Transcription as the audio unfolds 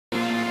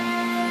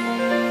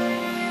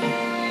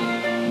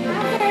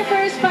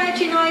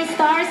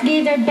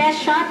their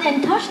best shot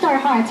and touched our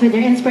hearts with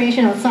their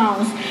inspirational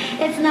songs.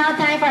 It's now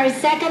time for our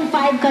second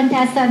 5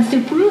 contestants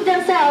to prove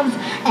themselves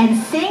and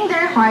sing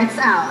their hearts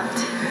out.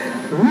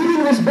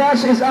 Leading this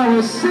batch is our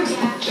 6th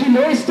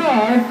Chinoy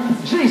Star,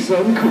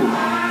 Jason Koo.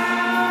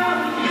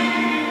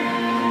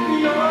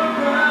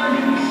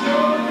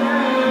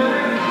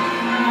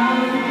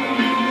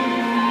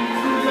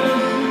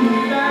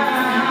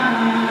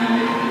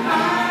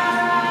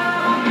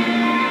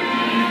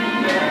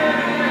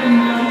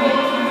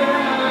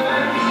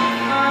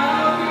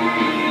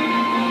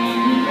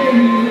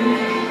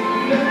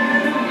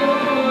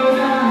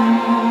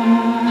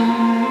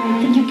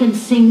 Can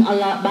sing a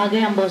lot,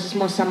 bagay ang boses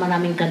mo sa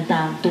maraming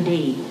kanta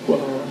today.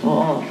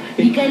 Oo.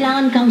 Hindi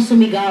kailangan kang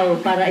sumigaw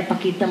para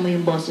ipakita mo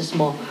yung boses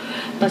mo.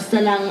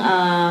 Basta lang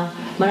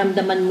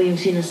maramdaman mo yung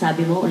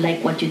sinasabi mo, like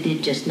what you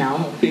did just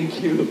now.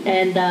 Thank you.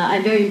 And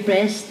I'm very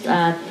impressed.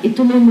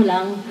 Ituloy mo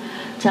lang.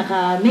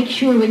 Tsaka make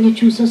sure when you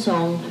choose a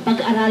song,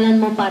 pag-aralan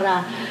mo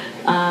para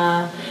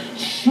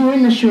sure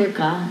na sure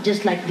ka,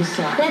 just like this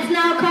song. Let's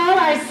now call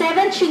our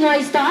 7th Chinoy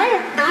Star,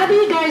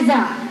 Abby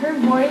Garza. Her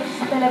voice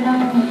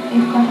talagang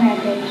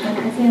impact-attention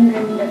kasi ang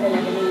ganda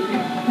talaga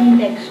yung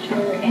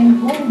texture and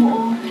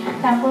buo-buo.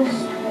 Tapos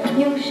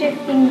yung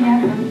shifting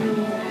niya from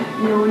yung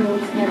low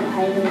notes niya to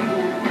high notes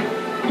niya,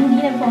 hindi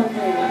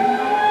nag-falter.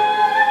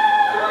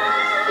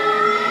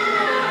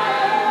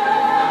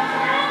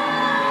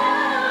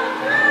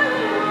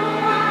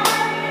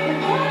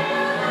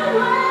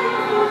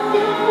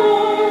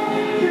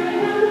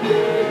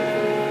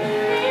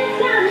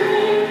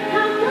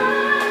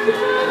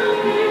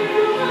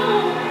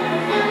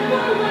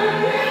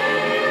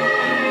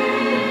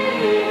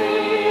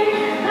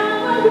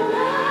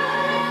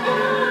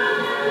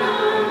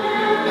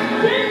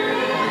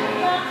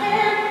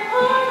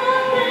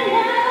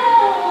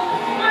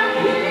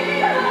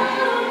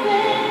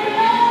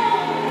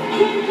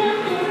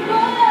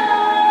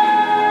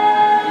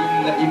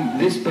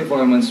 This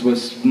performance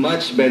was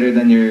much better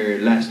than your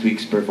last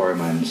week's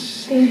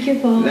performance. Thank you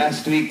po.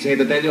 Last week,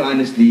 to tell you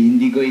honestly,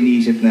 hindi ko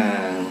iniisip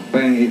na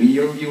parang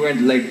you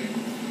weren't like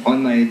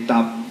on my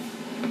top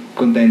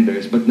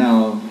contenders, but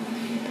now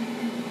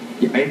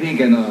I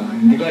think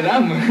hindi ko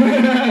alam.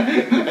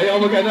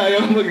 ayaw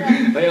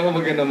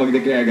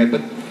mag-declare agad,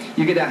 but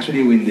you could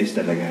actually win this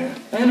talaga.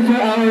 And for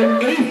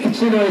our 8th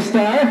Chinoy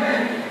Star,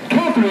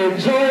 Catherine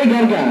Joy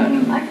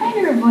Gargan. I find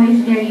her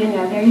voice very,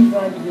 very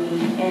Broadway,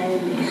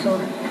 and so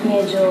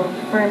medyo,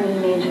 for me,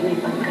 medyo may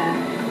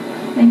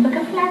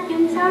pagka-flat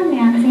yung sound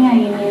niya, kasi nga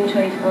yun yung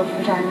choice of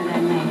genre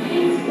niya.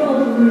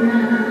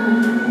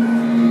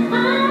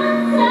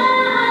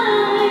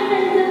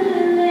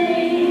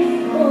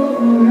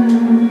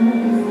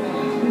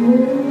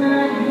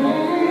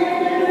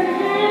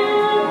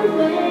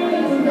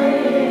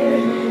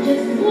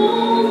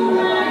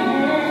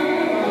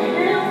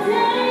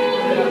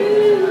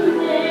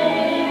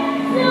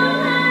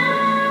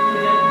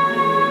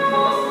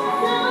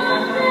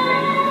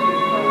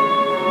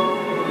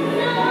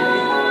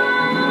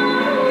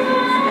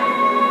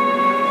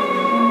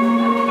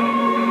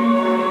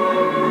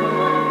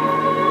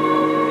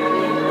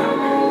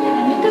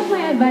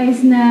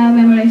 Na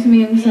memorize mo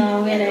yung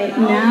song, and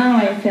now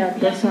I felt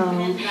the song.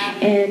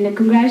 And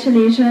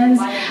congratulations.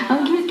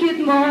 Ang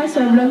cute-cute mo,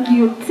 sobrang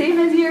cute.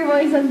 Same as your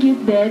voice, ang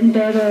cute din.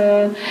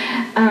 Pero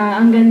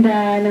ang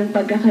ganda ng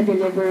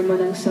pagkaka-deliver mo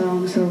ng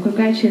song. So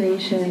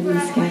congratulations,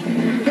 Miss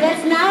Catherine.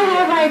 Let's now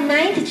have our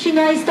 9th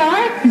Chinoy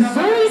Star,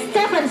 Zoe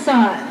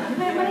Stephenson.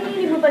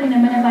 Marinig mo pa rin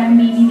naman na parang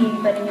baby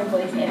pa rin yung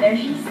voice niya. There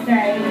she's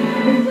trying.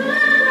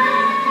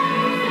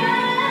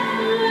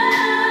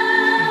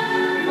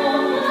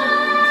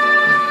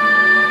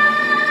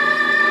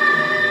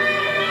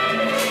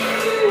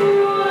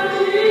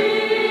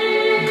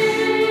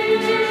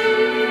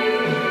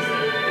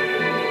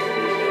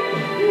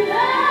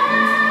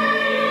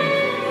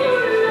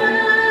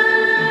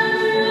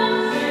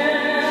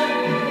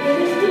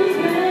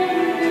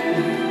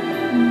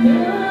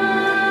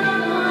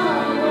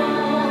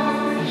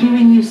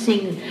 Hearing you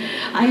sing,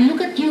 I look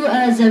at you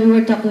as we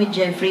were talking with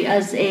Jeffrey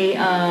as a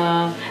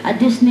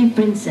Disney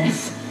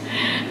princess.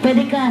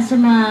 Pwede ka sa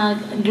mga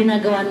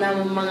ginagawa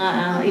ng mga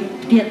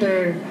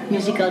theater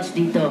musicals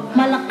dito.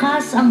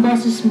 Malakas ang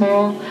boses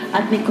mo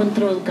at may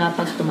control ka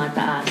pag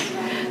tumataas.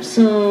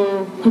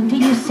 So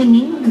continue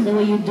singing the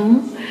way you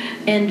do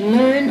and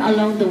learn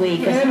along the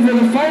way. And for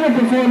the final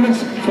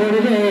performance for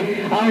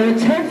today, our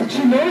 10th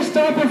Chinoy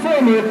Star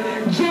performer,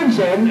 Jen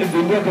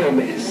Villa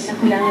Gomez.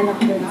 Nakulangan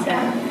ako dun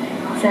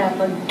sa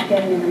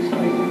pag-kanya ng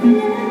story.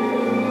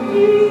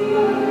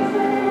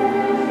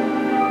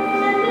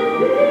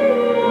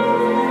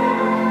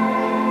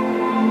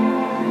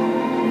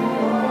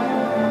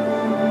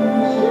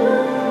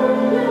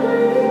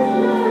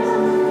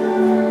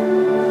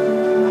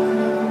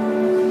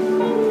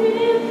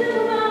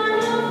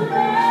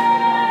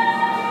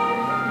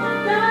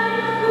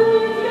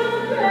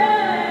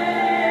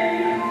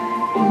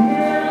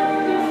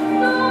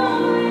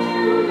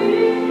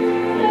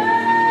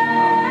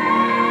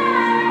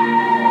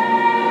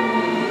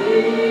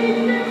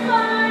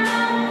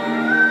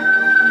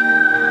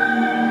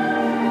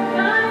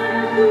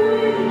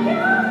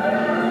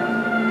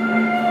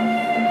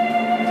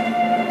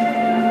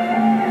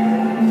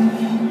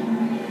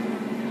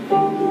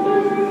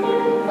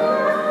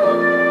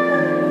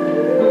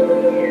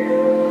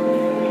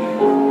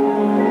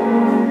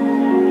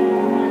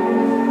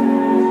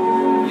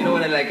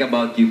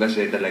 you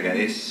kasi talaga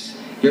is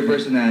your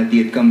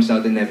personality. It comes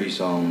out in every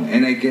song.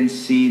 And I can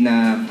see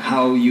na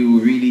how you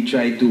really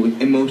try to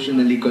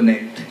emotionally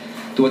connect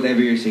to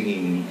whatever you're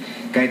singing.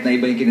 Kahit na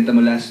iba yung kinanta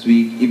mo last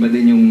week, iba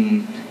din yung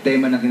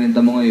tema na kinanta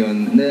mo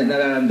ngayon,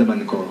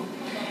 nararamdaman ko.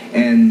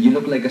 And you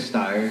look like a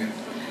star.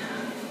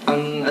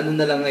 Ang ano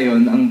na lang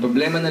ngayon, ang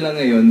problema na lang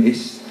ngayon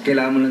is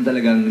kailangan mo lang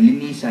talagang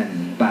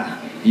linisan pa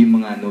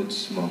yung mga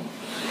notes mo.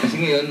 Kasi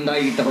ngayon,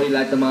 nakikita ko yung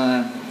lahat ng mga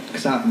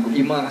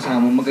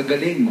kasama mo,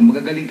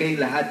 magagaling kayo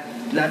lahat.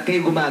 Lahat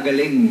kayo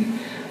gumagaling.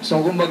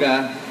 So,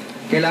 kumbaga,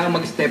 kailangan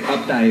mag-step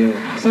up tayo.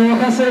 So,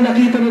 kasi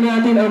nakita na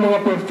natin ang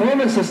mga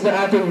performances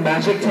na ating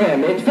Magic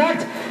 10. In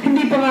fact,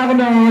 hindi pa nga ako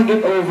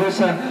nakaka-get over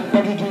sa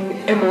pagiging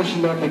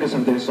emotional because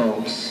of their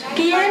songs.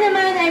 Kaya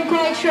naman, I'm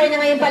quite sure na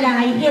ngayon pa lang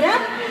ay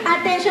hirap at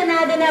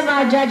tensyonado na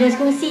mga judges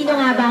kung sino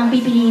nga ba ang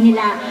pipiliin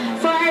nila.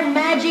 For our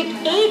Magic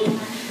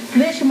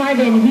 8, which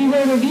Marvin, we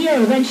will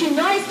reveal when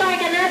Chinoy Star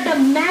Ka Na, the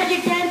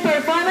Magic 10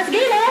 Performance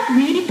Gala